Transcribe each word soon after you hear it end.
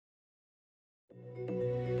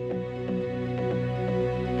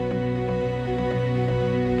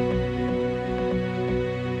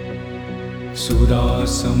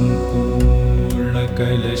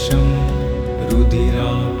सुरासम्पूर्णकलशं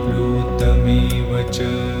रुधिराप्लुतमेव च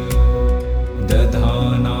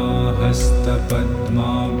दधाना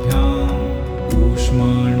हस्तपद्माभ्यां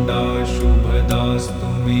कूष्माण्डा शुभदास्तु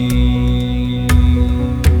मे।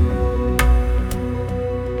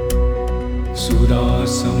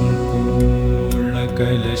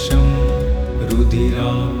 सुरासम्पूर्णकलशं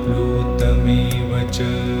रुधिराप्लुतमेव च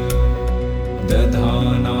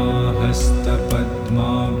दधाना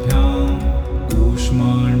हस्तपद्माभ्यां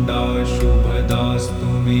कूष्माण्डा शुभदास्तु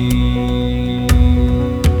मे।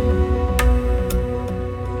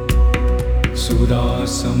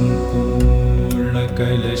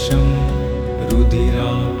 सुरासम्पूर्णकलशं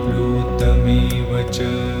रुधिराप्लुतमेव च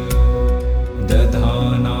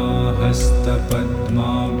दधाना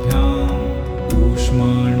हस्तपद्माभ्यां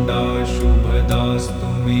कूष्माण्डा शुभदास्तु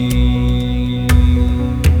मे।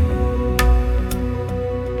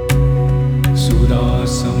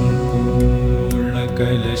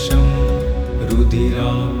 सुरासम्पूर्णकलशं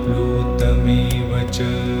रुधिराप्लुतमेव च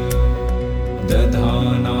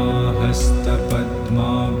दधाना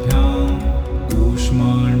हस्तपद्माभ्यां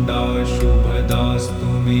कूष्माण्डा शुभदास्तु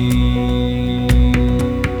मे।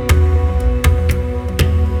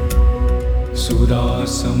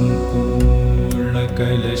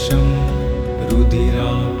 सुरासम्पूर्णकलशं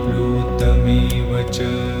रुधिराप्लुतमेव च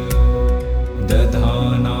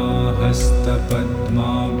दधाना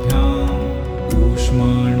हस्तपद्माभ्यां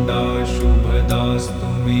कूष्माण्डा शुभदास्तु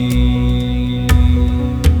मे।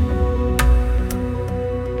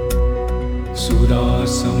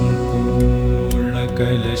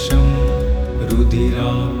 सुरासम्पूर्णकलशं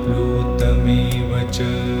रुधिराप्लुतमेव च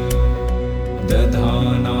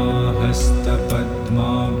दधाना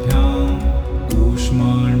हस्तपद्माभ्यां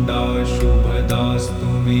कूष्माण्डा शुभदास्तु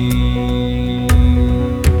मे।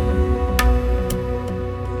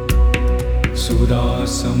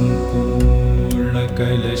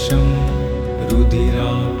 सुरासम्पूर्णकलशं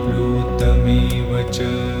रुधिराप्लुतमेव च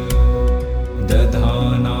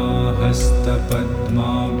दधाना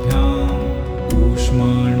हस्तपद्माभ्यां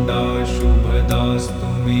कूष्माण्डा शुभदास्तु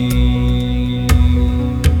मे।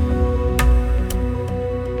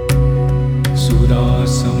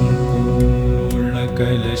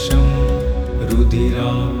 सुरासम्पूर्णकलशं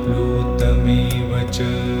रुधिराप्लुतमेव च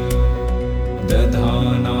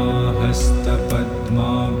दधाना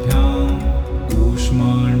हस्तपद्माभ्यां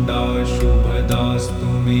कूष्माण्डा शुभदास्तु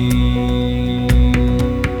मे।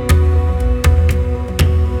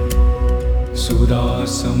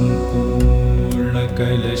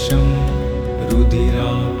 सुरासम्पूर्णकलशं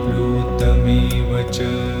रुधिराप्लुतमेव च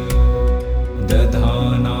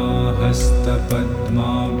दधाना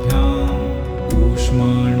हस्तपद्माभ्यां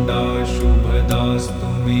कूष्माण्डा शुभदास्तु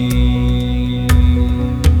मे।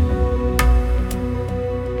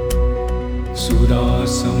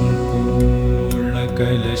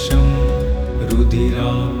 सुरासम्पूर्णकलशं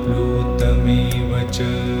रुधिराप्लुतमेव च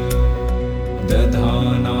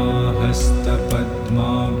दधाना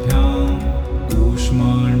हस्तपद्माभ्यां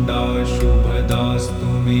कूष्माण्डा शुभदास्तु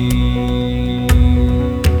मे।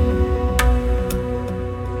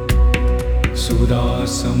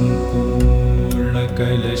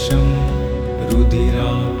 सुरासम्पूर्णकलशं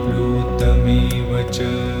रुधिराप्लुतमेव च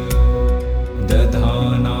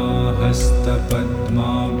दधाना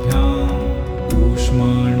हस्तपद्माभ्यां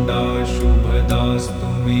कूष्माण्डा शुभदास्तु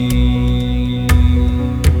मे।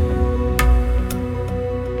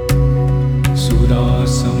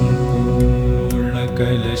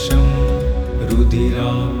 सुरासम्पूर्णकलशं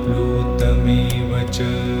रुधिराप्लुतमेव च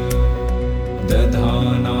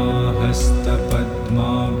दधाना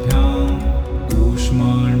हस्तपद्माभ्यां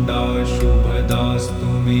कूष्माण्डा शुभदास्तु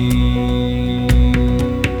मे।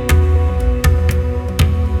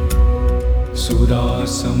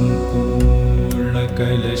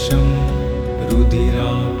 सुरासम्पूर्णकलशं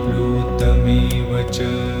रुधिराप्लुतमेव च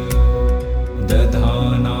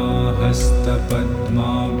दधाना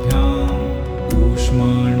हस्तपद्माभ्यां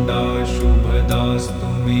कूष्माण्डा शुभदास्तु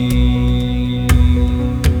मे।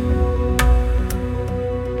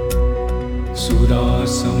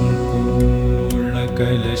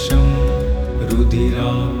 सुरासम्पूर्णकलशं रुधिराप्लुतमेव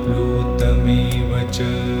च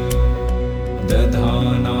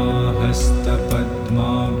दधाना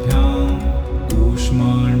हस्तपद्माभ्यां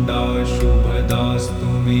कूष्माण्डा शुभदास्तु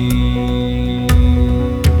मे।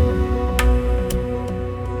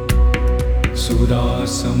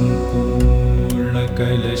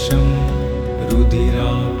 सुरासम्पूर्णकलशं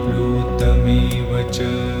रुधिराप्लुतमेव च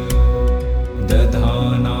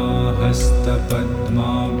दधाना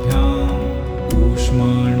हस्तपद्माभ्यां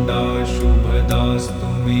कूष्माण्डा शुभदास्तु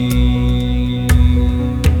मे।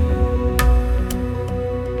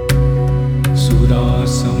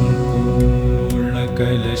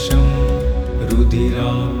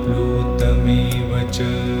 रुधिराप्लुतमेव च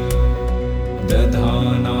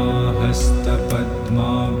दधाना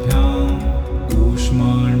हस्तपद्माभ्यां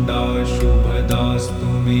कूष्माण्डा शुभदास्तु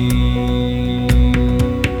मे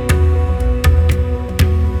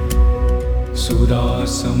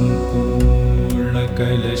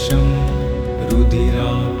सुरासम्पूर्णकलशं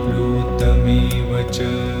रुधिराप्लुतमेव च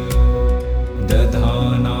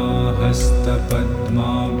दधाना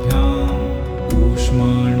हस्तपद्माभ्यां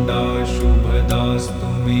कूष्माण्डा शुभदास्तु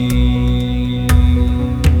मे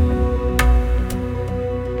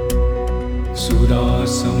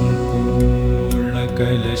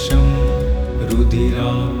सुरासम्पूर्णकलशं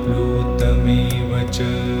रुधिराप्लुतमेव च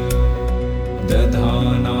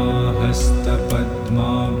दधाना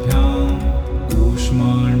हस्तपद्माभ्यां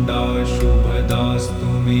कूष्माण्डा शुभदास्तु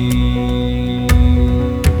मे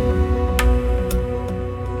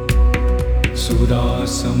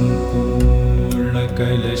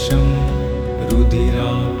सुरासम्पूर्णकलशं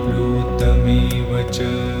रुधिराप्लुतमेव च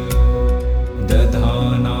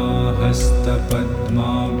दधाना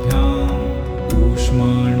हस्तपद्माभ्यां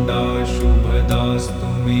कूष्माण्डा शुभदास्तु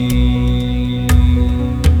मे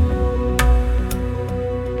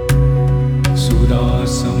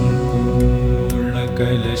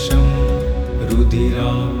सुरासम्पूर्णकलशं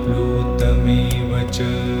रुधिराप्लुतमेव च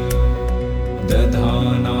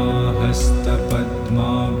दधाना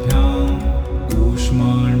हस्तपद्माभ्यां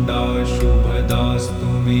कूष्माण्डा शुभदास्तु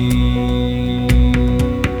मे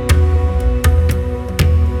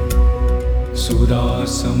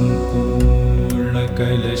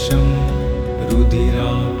सुरासम्पूर्णकलशं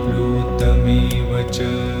रुधिराप्लुतमेव च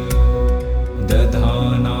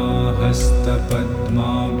दधाना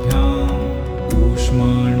हस्तपद्माभ्यां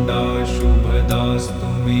कूष्माण्डा शुभदास्तु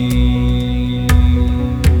मे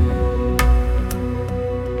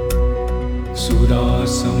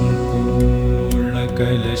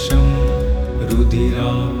सुरासम्पूर्णकलशं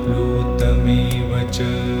रुधिराप्लुतमेव च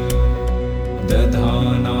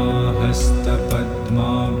दधाना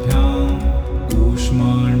हस्तपद्माभ्यां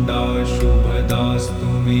कूष्माण्डा शुभदास्तु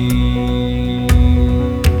मे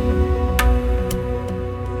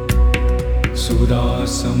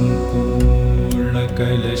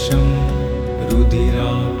सुरासम्पूर्णकलशं रुधिराप्लुतमेव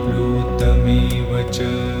च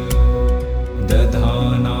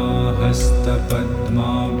दधाना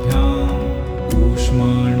हस्तपद्माभ्यां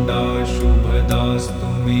कूष्माण्डा शुभदास्तु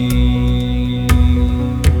मे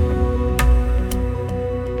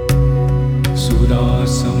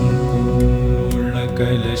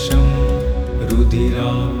सुरासम्पूर्णकलशं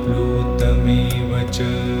रुधिराप्लुतमेव च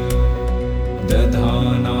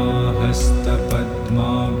दधाना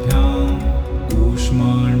हस्तपद्माभ्यां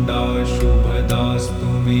कूष्माण्डा शुभदास्तु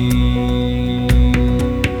मे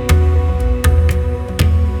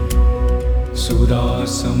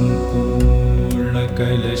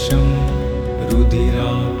सुरासम्पूर्णकलशं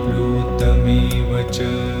रुधिराप्लुतमेव च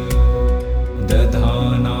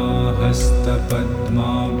दधाना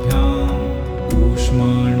हस्तपद्माभ्यां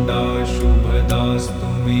कूष्माण्डा शुभदास्तु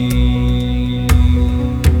मे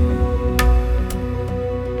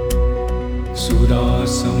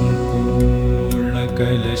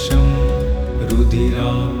सुरासम्पूर्णकलशं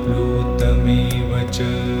रुधिराप्लुतमेव च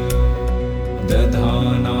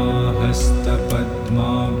दधाना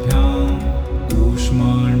हस्तपद्माभ्यां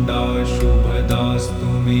कूष्माण्डा शुभदास्तु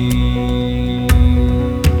मे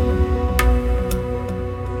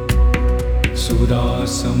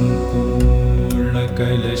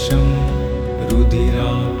सुरासम्पूर्णकलशं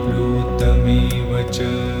रुधिराप्लुतमेव च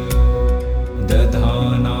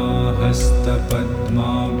दधाना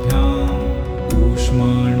हस्तपद्माभ्यां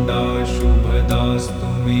कूष्माण्डा शुभदास्तु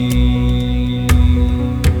मे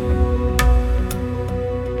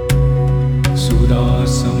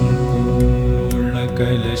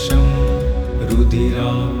सुरासम्पूर्णकलशं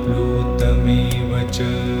रुधिराप्लुतमेव च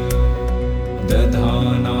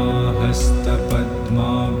दधाना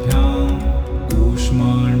हस्तपद्माभ्यां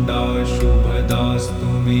कूष्माण्डा शुभदास्तु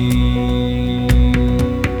मे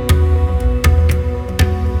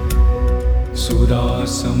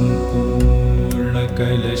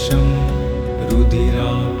सुरासम्पूर्णकलशं रुधिराप्लुतमेव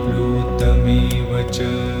च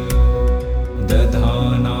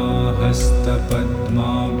दधाना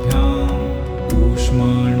हस्तपद्माभ्यां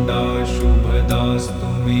कूष्माण्डा शुभदास्तु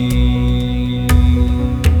मे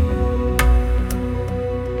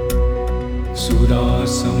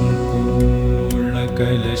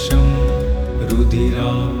सुरासम्पूर्णकलशं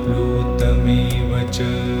रुधिराप्लुतमेव च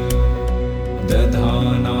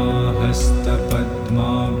दधाना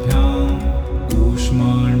हस्तपद्माभ्यां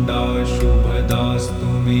कूष्माण्डा शुभदास्तु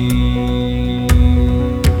मे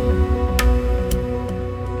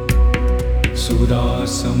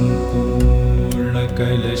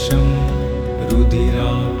सुरासम्पूर्णकलशं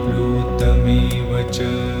रुधिराप्लुतमेव च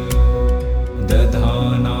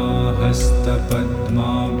दधाना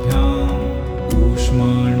हस्तपद्माभ्यां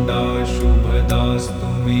कूष्माण्डा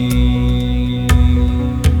शुभदास्तु मे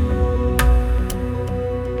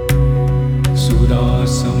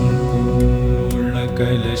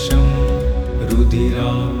सुरासम्पूर्णकलशं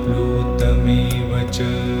रुधिराप्लुतमेव च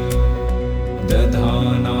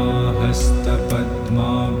दधाना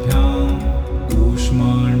हस्तपद्माभ्यां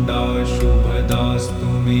कूष्माण्डा शुभदास्तु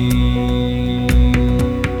मे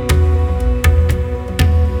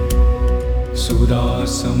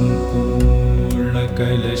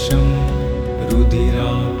सुरासम्पूर्णकलशं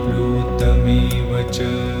रुधिराप्लुतमेव च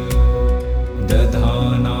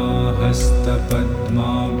दधाना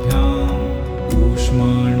हस्तपद्माभ्यां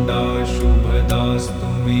कूष्माण्डा शुभदास्तु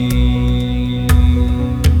मे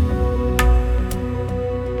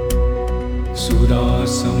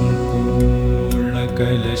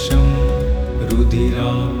सुरासम्पूर्णकलशं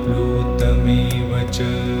रुधिराप्लुतमेव च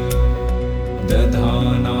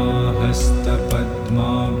दधाना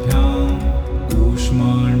हस्तपद्माभ्यां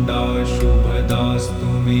कूष्माण्डा शुभदास्तु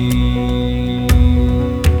मे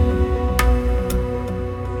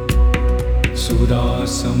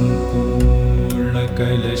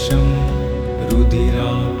सुरासम्पूर्णकलशं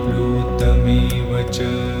रुधिराप्लुतमेव च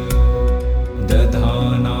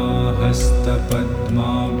दधाना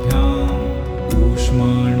हस्तपद्माभ्यां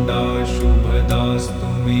कूष्माण्डा शुभदास्तु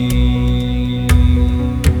मे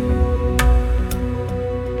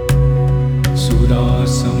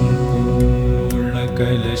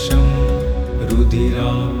सुरासम्पूर्णकलशं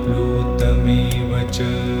रुधिराप्लुतमेव च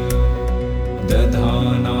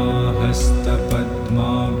दधाना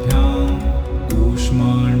हस्तपद्माभ्यां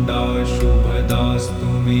कूष्माण्डा शुभदास्तु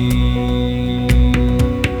मे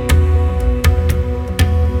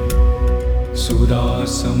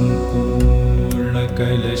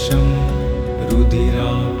सुरासम्पूर्णकलशं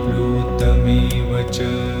रुधिराप्लुतमेव च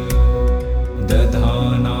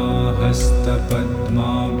दधाना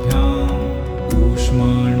हस्तपद्माभ्यां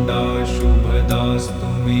कूष्माण्डा शुभदास्तु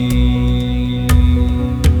मे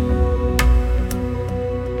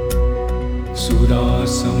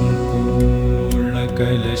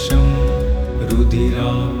सुरासम्पूर्णकलशं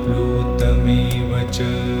रुधिराप्लुतमेव च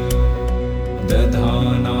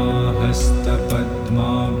दधाना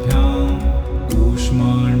हस्तपद्माभ्यां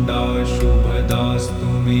कूष्माण्डा शुभदास्तु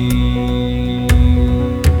मे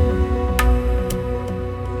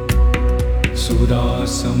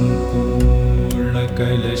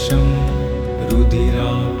सुरासम्पूर्णकलशं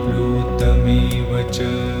रुधिराप्लुतमेव च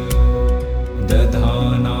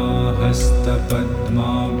दधाना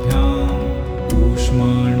हस्तपद्माभ्यां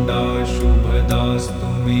कूष्माण्डा शुभदास्तु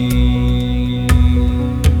मे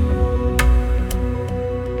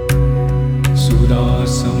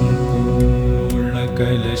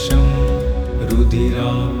सुरासम्पूर्णकलशं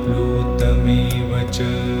रुधिराप्लुतमेव च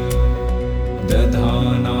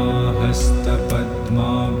दधाना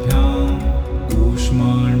हस्तपद्माभ्यां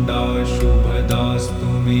कूष्माण्डा शुभदास्तु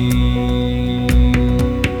मे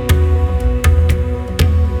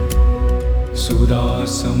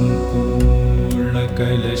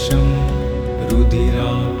सुरासम्पूर्णकलशं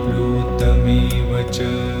रुधिराप्लुतमेव च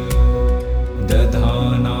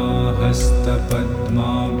दधाना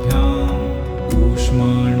हस्तपद्माभ्यां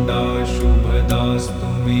कूष्माण्डा शुभदास्तु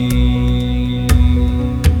मे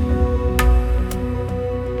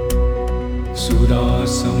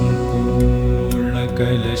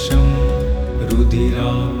सुरासम्पूर्णकलशं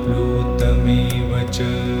रुधिराप्लुतमेव च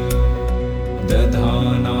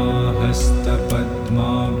दधाना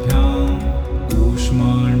हस्तपद्माभ्यां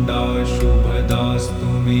कूष्माण्डा शुभदास्तु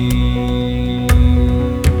मे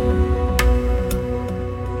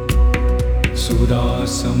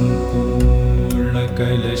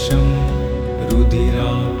सुरासम्पूर्णकलशं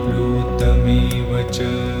रुधिराप्लुतमेव च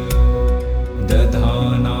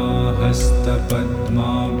दधाना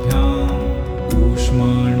हस्तपद्माभ्यां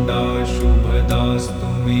कूष्माण्डा शुभदास्तु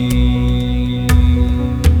मे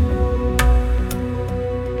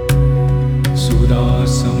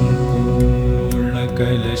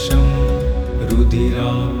सुरासम्पूर्णकलशं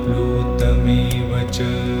रुधिराप्लुतमेव च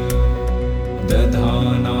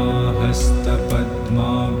दधाना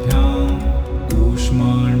हस्तपद्माभ्यां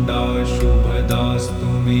कूष्माण्डा शुभदास्तु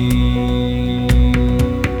मे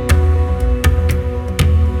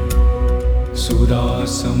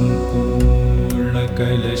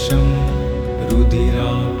सुरासम्पूर्णकलशं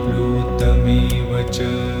रुधिराप्लुतमेव च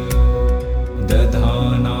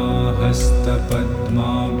दधाना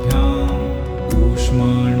हस्तपद्माभ्यां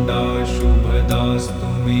कूष्माण्डा शुभदास्तु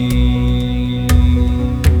मे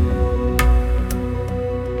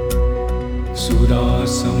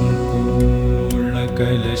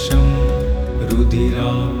सुरासम्पूर्णकलशं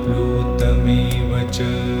रुधिराप्लुतमेव च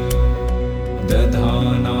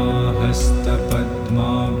दधाना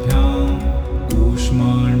हस्तपद्माभ्यां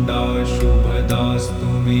कूष्माण्डा शुभदास्तु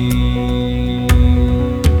मे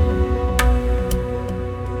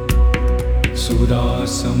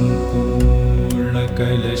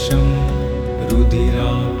सुरासम्पूर्णकलशं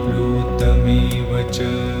रुधिराप्लुतमेव च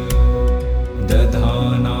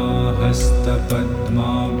दधाना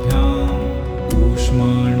हस्तपद्माभ्यां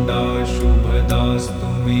कूष्माण्डा शुभदास्तु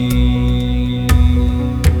मे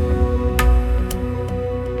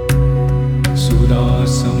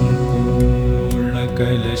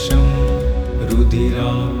सुरासम्पूर्णकलशं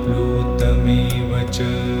रुधिराप्लुतमेव च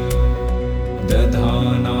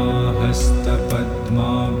दधाना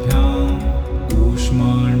हस्तपद्माभ्यां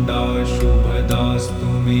कूष्माण्डा शुभदास्तु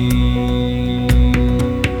मे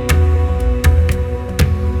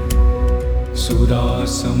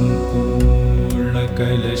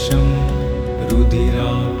सुरासम्पूर्णकलशं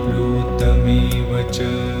रुधिराप्लुतमेव च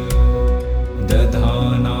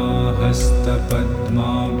दधाना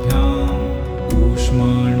हस्तपद्माभ्यां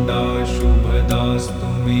कूष्माण्डा शुभदास्तु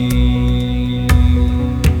मे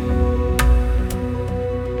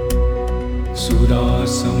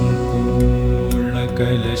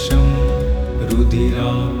सुरासम्पूर्णकलशं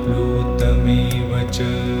रुधिराप्लुतमेव च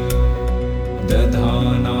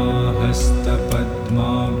दधाना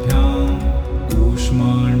हस्तपद्माभ्यां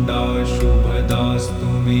कूष्माण्डा शुभदास्तु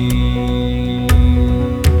मे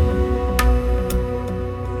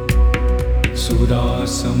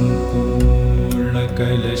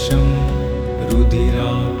सुरासम्पूर्णकलशं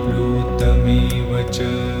रुधिराप्लुतमेव च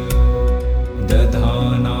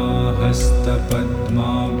दधाना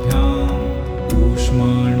हस्तपद्माभ्यां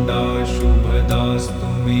कूष्माण्डा शुभदास्तु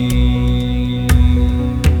मे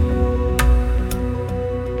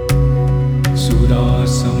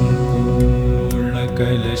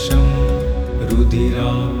सुरासम्पूर्णकलशं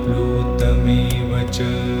रुधिराप्लुतमेव च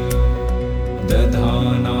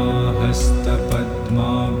दधाना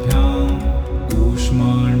हस्तपद्माभ्यां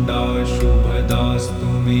कूष्माण्डा शुभदास्तु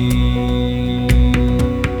मे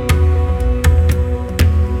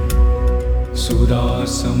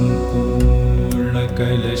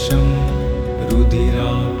सुरासम्पूर्णकलशं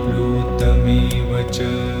रुधिराप्लुतमेव च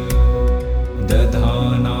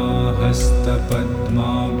दधाना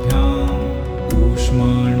हस्तपद्माभ्यां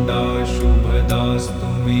कूष्माण्डा शुभदास्तु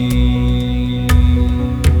मे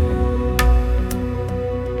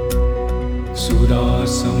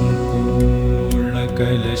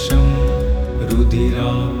सुरासम्पूर्णकलशं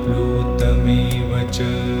रुधिराप्लुतमेव च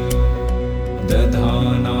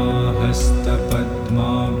दधाना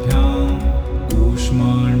हस्तपद्माभ्यां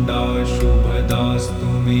कूष्माण्डा शुभदास्तु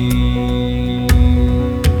मे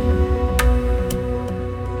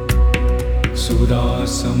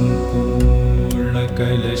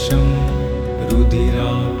सुरासम्पूर्णकलशं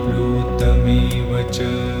रुधिराप्लुतमेव च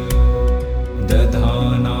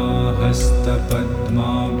दधाना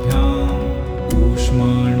हस्तपद्माभ्यां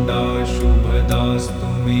कूष्माण्डा शुभदास्तु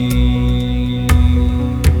मे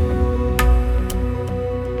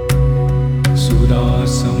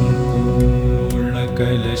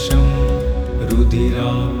सुरासम्पूर्णकलशं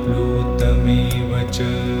रुधिराप्लुतमेव च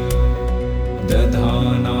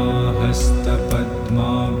दधाना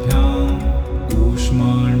हस्तपद्माभ्यां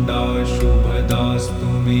कूष्माण्डा शुभदास्तु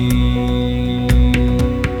मे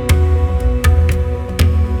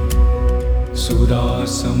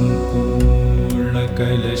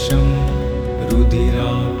सुरासम्पूर्णकलशं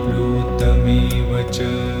रुधिराप्लुतमेव च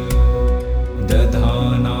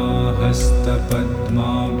दधाना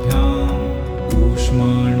हस्तपद्माभ्यां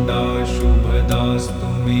कूष्माण्डा शुभदास्तु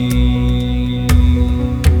मे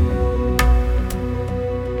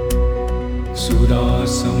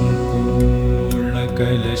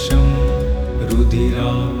सुरासम्पूर्णकलशं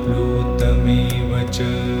रुधिराप्लुतमेव च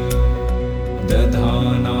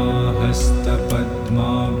दधाना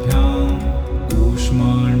हस्तपद्माभ्यां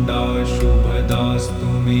कूष्माण्डा शुभदास्तु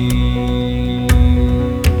मे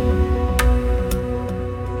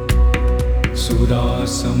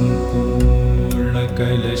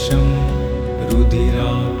सुरासम्पूर्णकलशं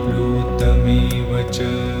रुधिराप्लुतमेव च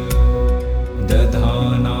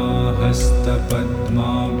दधाना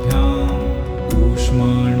हस्तपद्माभ्यां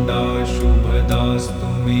कूष्माण्डा शुभदास्तु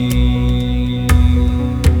मे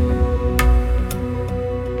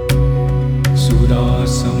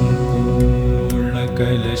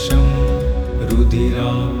सुरासम्पूर्णकलशं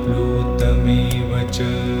रुधिराप्लुतमेव च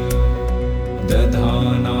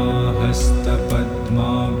दधाना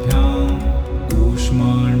हस्तपद्माभ्यां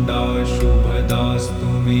कूष्माण्डा शुभदास्तु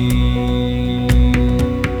मे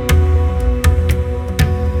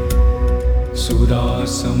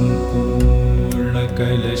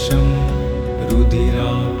सुरासम्पूर्णकलशं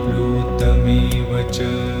रुधिराप्लुतमेव च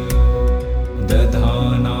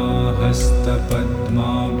दधाना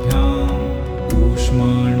हस्तपद्माभ्यां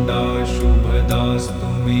कूष्माण्डा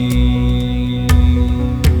शुभदास्तु मे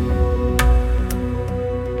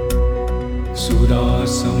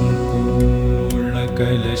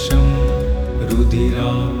सुरासम्पूर्णकलशं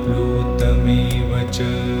रुधिराप्लुतमेव च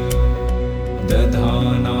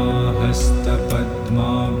दधाना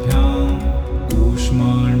हस्तपद्माभ्यां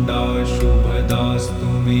कूष्माण्डा शुभदास्तु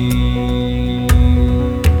मे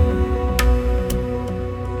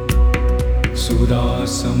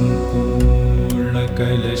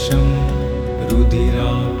सुरासम्पूर्णकलशं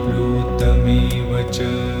रुधिराप्लुतमेव च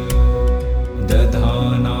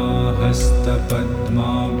दधाना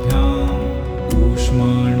हस्तपद्माभ्यां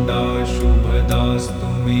कूष्माण्डा शुभदास्तु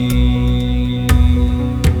मे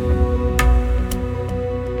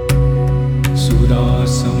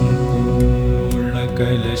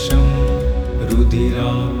सुरासम्पूर्णकलशं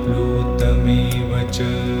रुधिराप्लुतमेव च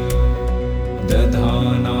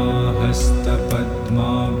दधाना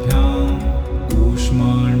हस्तपद्माभ्यां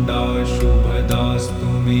कूष्माण्डा शुभदास्तु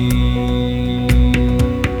मे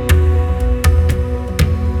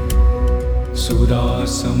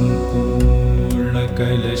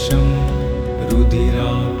सुरासम्पूर्णकलशं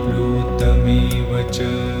रुधिराप्लुतमेव च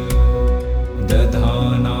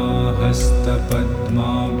दधाना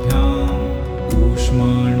हस्तपद्माभ्यां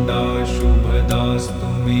कूष्माण्डा शुभदास्तु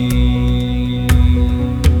मे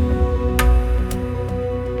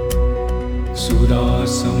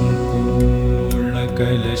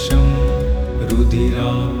सुरासम्पूर्णकलशं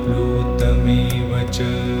रुधिराप्लुतमेव च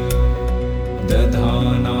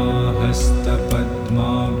दधाना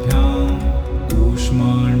हस्तपद्माभ्यां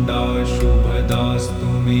कूष्माण्डा शुभदास्तु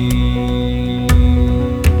मे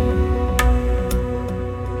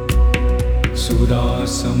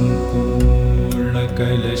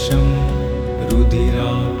सुरासम्पूर्णकलशं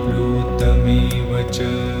रुधिराप्लुतमेव च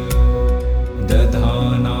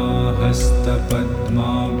दधाना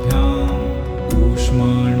हस्तपद्माभ्यां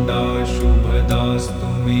कूष्माण्डा शुभदास्तु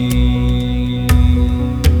मे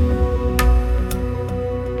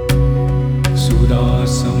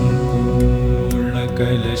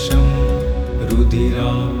सुरासम्पूर्णकलशं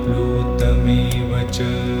रुधिराप्लुतमेव च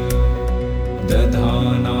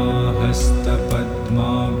दधाना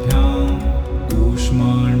हस्तपद्माभ्यां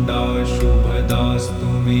कूष्माण्डा शुभदास्तु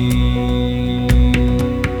मे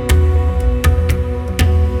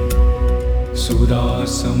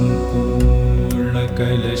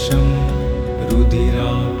सुरासम्पूर्णकलशं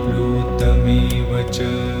रुधिराप्लुतमेव च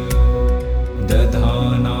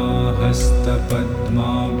दधाना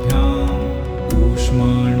हस्तपद्माभ्यां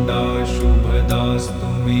कूष्माण्डा शुभदास्तु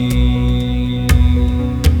मे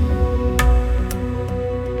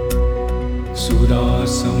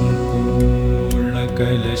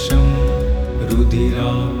सुरासम्पूर्णकलशं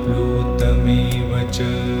रुधिराप्लुतमेव च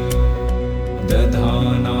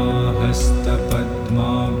दधाना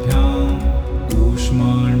हस्तपद्माभ्यां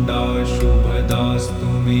कूष्माण्डा शुभदास्तु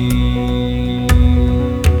मे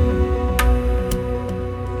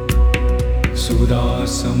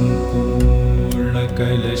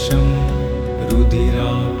सुरासम्पूर्णकलशं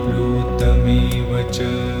रुधिराप्लुतमेव च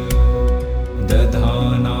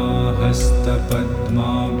दधाना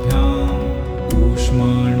हस्तपद्माभ्यां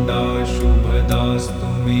कूष्माण्डा शुभदास्तु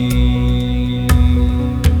मे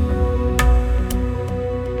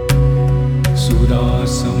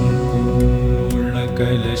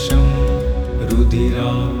सुरासम्पूर्णकलशं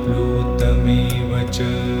रुधिराप्लुतमेव च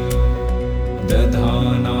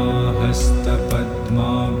दधाना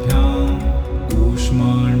हस्तपद्माभ्यां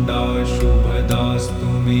कूष्माण्डा शुभदास्तु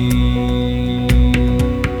मे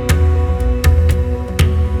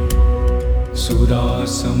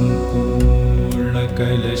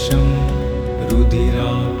सुरासम्पूर्णकलशं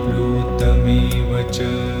रुधिराप्लुतमेव च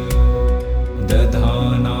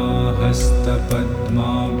दधाना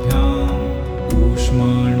हस्तपद्माभ्यां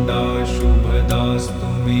कूष्माण्डा शुभदास्तु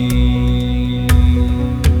मे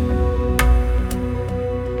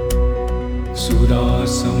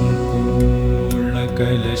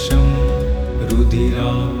सुरासम्पूर्णकलशं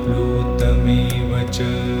रुधिराप्लुतमेव च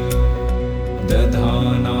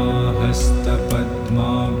दधाना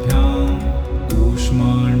हस्तपद्माभ्यां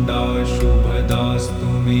कूष्माण्डा शुभदास्तु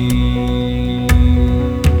मे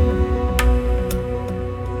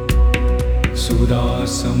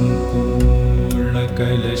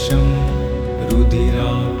सुरासम्पूर्णकलशं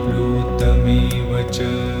रुधिराप्लुतमेव च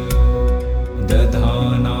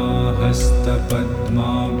दधाना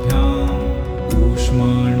हस्तपद्माभ्यां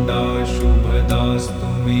कूष्माण्डा शुभदास्तु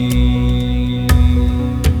मे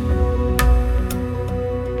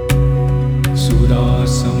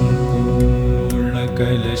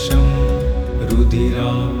सुरासम्पूर्णकलशं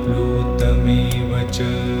रुधिराप्लुतमेव च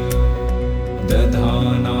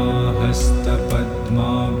दधाना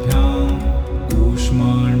हस्तपद्माभ्यां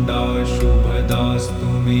कूष्माण्डा शुभदास्तु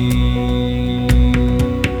मे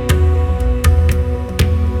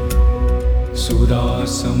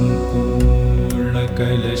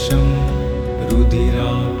सुरासम्पूर्णकलशं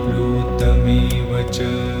रुधिराप्लुतमेव च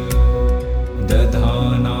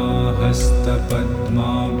दधाना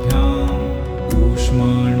हस्तपद्माभ्यां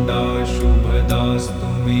कूष्माण्डा शुभदास्तु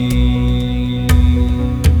मे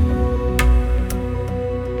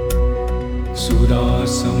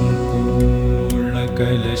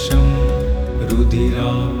सुरासम्पूर्णकलशं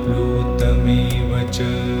रुधिराप्लुतमेव च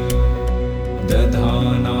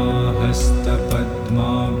दधाना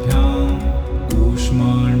हस्तपद्माभ्यां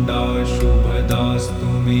कूष्माण्डा शुभदास्तु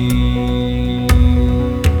मे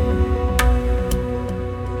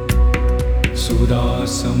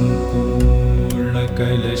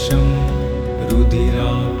सुरासम्पूर्णकलशं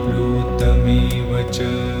रुधिराप्लुतमेव च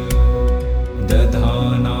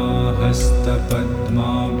दधाना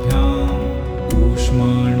हस्तपद्माभ्यां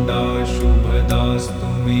कूष्माण्डा शुभदास्तु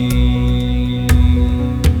मे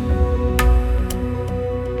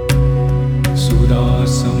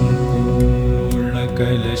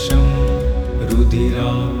सुरासम्पूर्णकलशं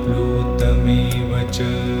रुधिराप्लुतमेव च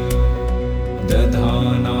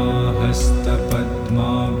दधाना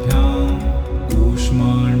हस्तपद्माभ्यां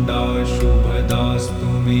कूष्माण्डा शुभदास्तु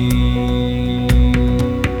मे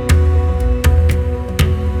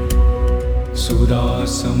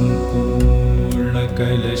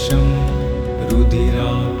सुरासम्पूर्णकलशं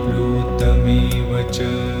रुधिराप्लुतमेव च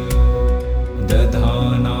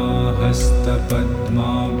दधाना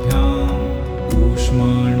हस्तपद्माभ्यां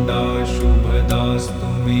कूष्माण्डा शुभदास्तु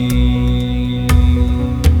मे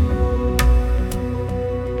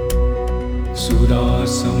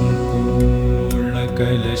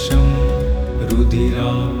सुरासम्पूर्णकलशं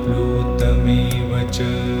रुधिराप्लुतमेव च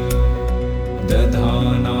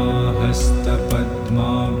दधाना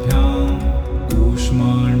हस्तपद्माभ्यां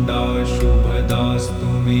कूष्माण्डा शुभदास्तु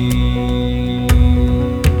मे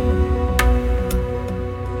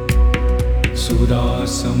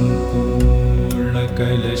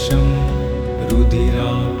सुरासम्पूर्णकलशं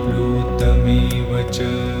रुधिराप्लुतमेव च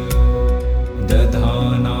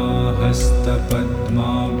दधाना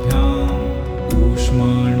हस्तपद्माभ्यां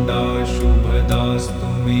कूष्माण्डा शुभदास्तु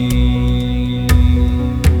मे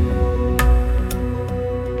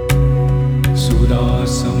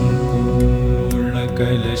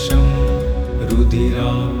सुरासम्पूर्णकलशं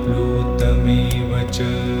रुधिराप्लुतमेव च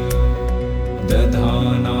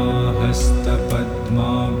दधाना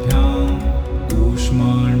हस्तपद्माभ्यां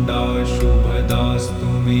कूष्माण्डा शुभदास्तु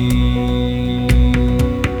मे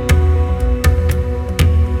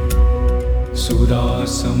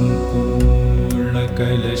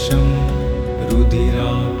सुरासम्पूर्णकलशं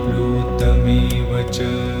रुधिराप्लुतमेव च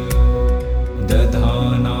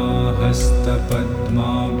दधाना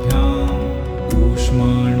हस्तपद्माभ्यां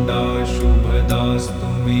कूष्माण्डा शुभदास्तु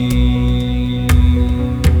मे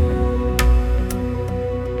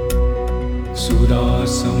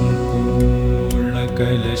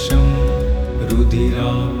सुरासम्पूर्णकलशं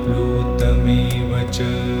रुधिराप्लुतमेव च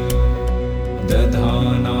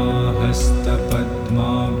दधाना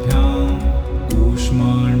हस्तपद्माभ्यां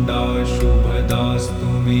कूष्माण्डा शुभदास्तु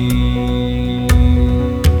मे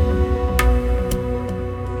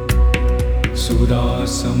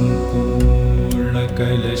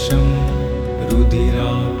सुरासम्पूर्णकलशं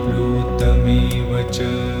रुधिराप्लुतमेव च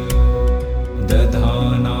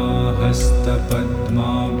दधाना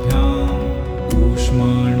हस्तपद्माभ्यां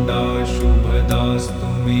कूष्माण्डा शुभदास्तु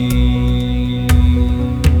मे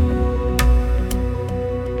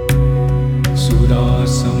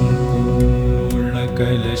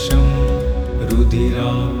सुरासम्पूर्णकलशं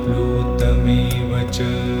रुधिराप्लुतमेव च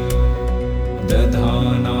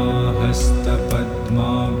दधाना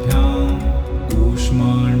हस्तपद्माभ्यां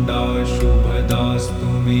कूष्माण्डा शुभदास्तु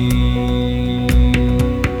मे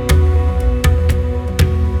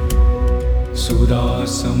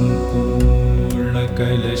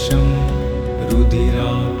सुरासम्पूर्णकलशं रुधिराप्लुतमेव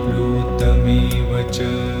च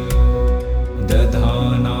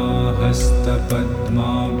दधाना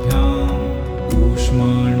हस्तपद्माभ्यां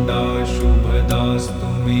कूष्माण्डा शुभदास्तु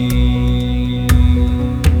मे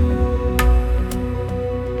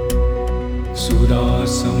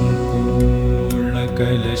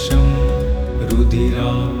सुरासम्पूर्णकलशं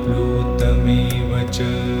रुधिराप्लुतमेव च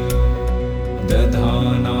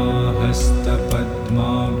दधाना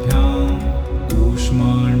हस्तपद्माभ्यां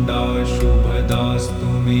कूष्माण्डा शुभदास्तु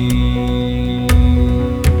मे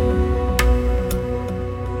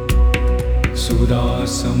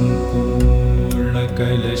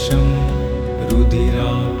सुरासम्पूर्णकलशं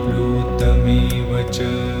रुधिराप्लुतमेव च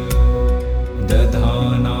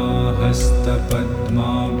दधाना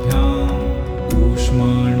हस्तपद्माभ्यां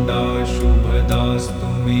कूष्माण्डा शुभदास्तु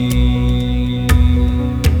मे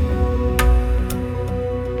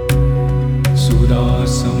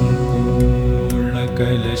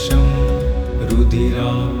सुरासम्पूर्णकलशं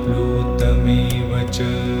रुधिराप्लुतमेव च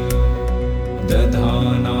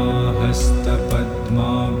दधाना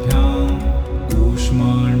हस्तपद्माभ्यां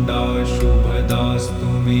कूष्माण्डा शुभदास्तु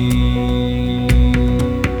मे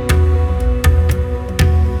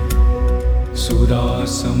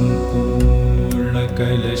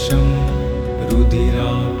सुरासम्पूर्णकलशं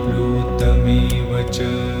रुधिराप्लुतमेव च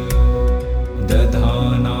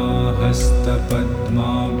दधाना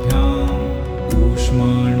हस्तपद्माभ्यां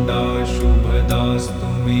कूष्माण्डा शुभदास्तु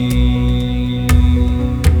मे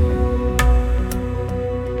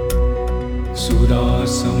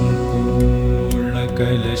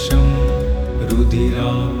सुरासम्पूर्णकलशं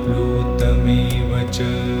रुधिराप्लुतमेव च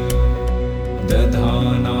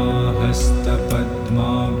दधाना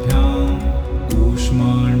हस्तपद्माभ्यां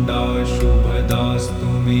कूष्माण्डा शुभदास्तु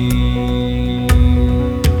मे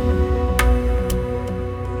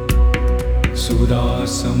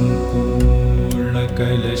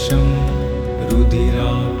सुरासम्पूर्णकलशं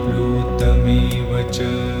रुधिराप्लुतमेव च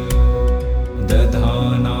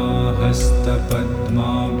दधाना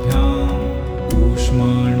हस्तपद्माभ्यां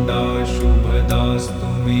कूष्माण्डा शुभदास्तु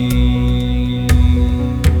मे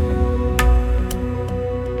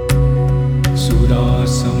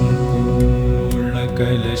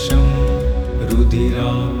सुरासम्पूर्णकलशं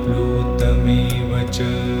रुधिराप्लुतमेव च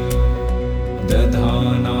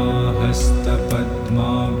दधाना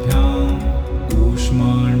हस्तपद्माभ्यां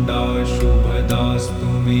कूष्माण्डा शुभदास्तु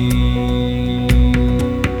मे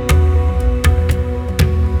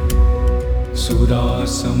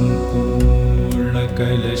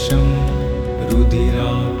सुरासम्पूर्णकलशं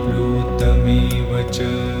रुधिराप्लुतमेव च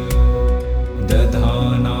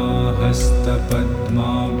दधाना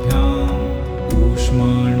हस्तपद्माभ्यां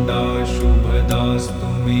कूष्माण्डा शुभदास्तु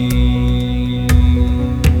मे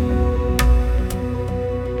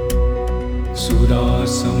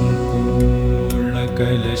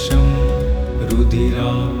सुरासम्पूर्णकलशं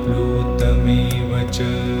रुधिराप्लुतमेव च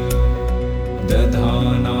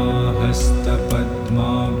दधाना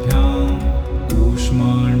हस्तपद्माभ्यां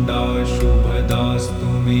कूष्माण्डा शुभदास्तु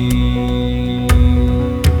मे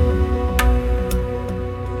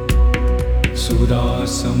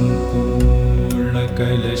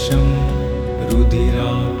सुरासम्पूर्णकलशं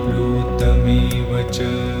रुधिराप्लुतमेव च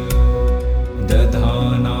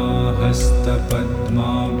दधाना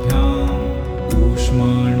हस्तपद्माभ्यां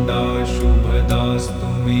कूष्माण्डा शुभदास्तु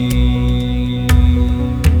मे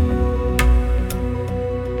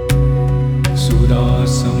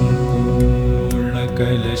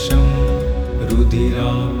सुरासम्पूर्णकलशं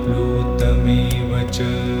रुधिराप्लुतमेव च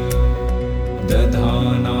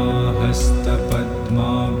दधाना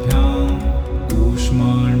हस्तपद्माभ्यां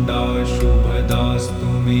कूष्माण्डा शुभदास्तु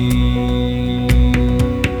मे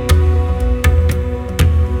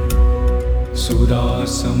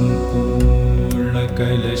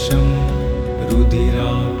सुरासम्पूर्णकलशं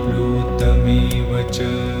रुधिराप्लुतमेव च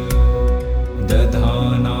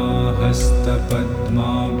दधाना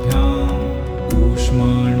हस्तपद्माभ्यां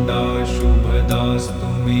कूष्माण्डा शुभदास्तु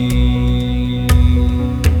मे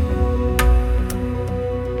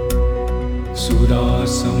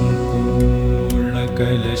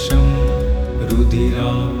सुरासम्पूर्णकलशं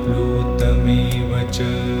रुधिराप्लुतमेव च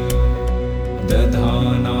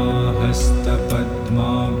दधाना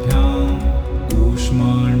हस्तपद्माभ्यां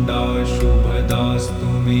कूष्माण्डा शुभदास्तु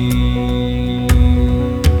मे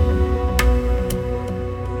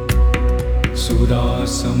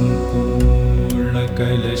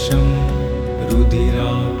सुरासम्पूर्णकलशं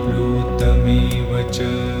रुधिराप्लुतमेव च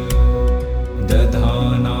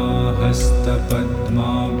दधाना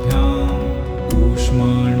हस्तपद्माभ्यां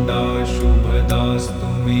कूष्माण्डा शुभदास्तु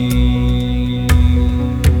मे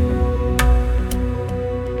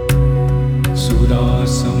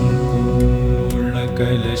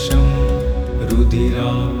सुरासम्पूर्णकलशं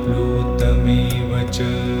रुधिराप्लुतमेव च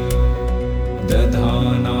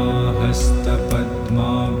दधाना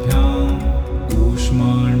हस्तपद्माभ्यां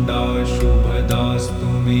कूष्माण्डा शुभदास्तु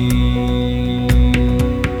मे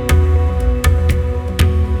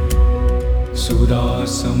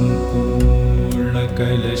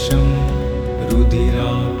सुरासम्पूर्णकलशं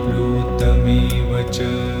रुधिराप्लुतमेव च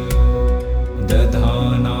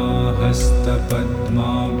दधाना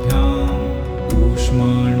हस्तपद्माभ्यां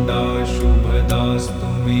कूष्माण्डा शुभदास्तु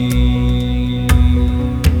मे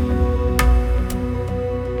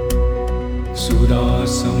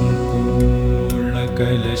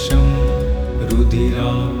सुरासम्पूर्णकलशं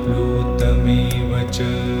रुधिराप्लुतमेव च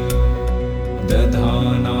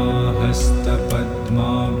दधाना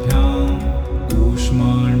हस्तपद्माभ्यां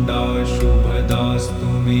कूष्माण्डा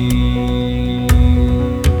शुभदास्तु मे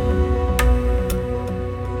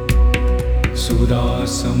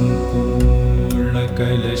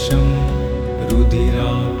सुरासम्पूर्णकलशं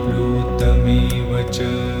रुधिराप्लुतमेव च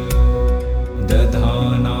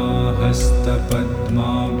दधाना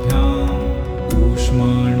हस्तपद्माभ्यां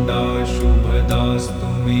कूष्माण्डा शुभदास्तु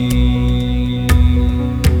मे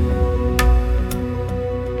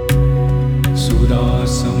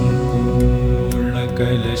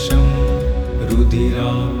सुरासम्पूर्णकलशं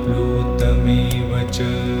रुधिराप्लुतमेव च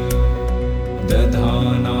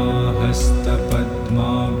दधाना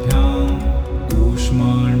हस्तपद्माभ्यां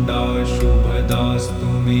कूष्माण्डा शुभदास्तु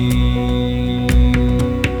मे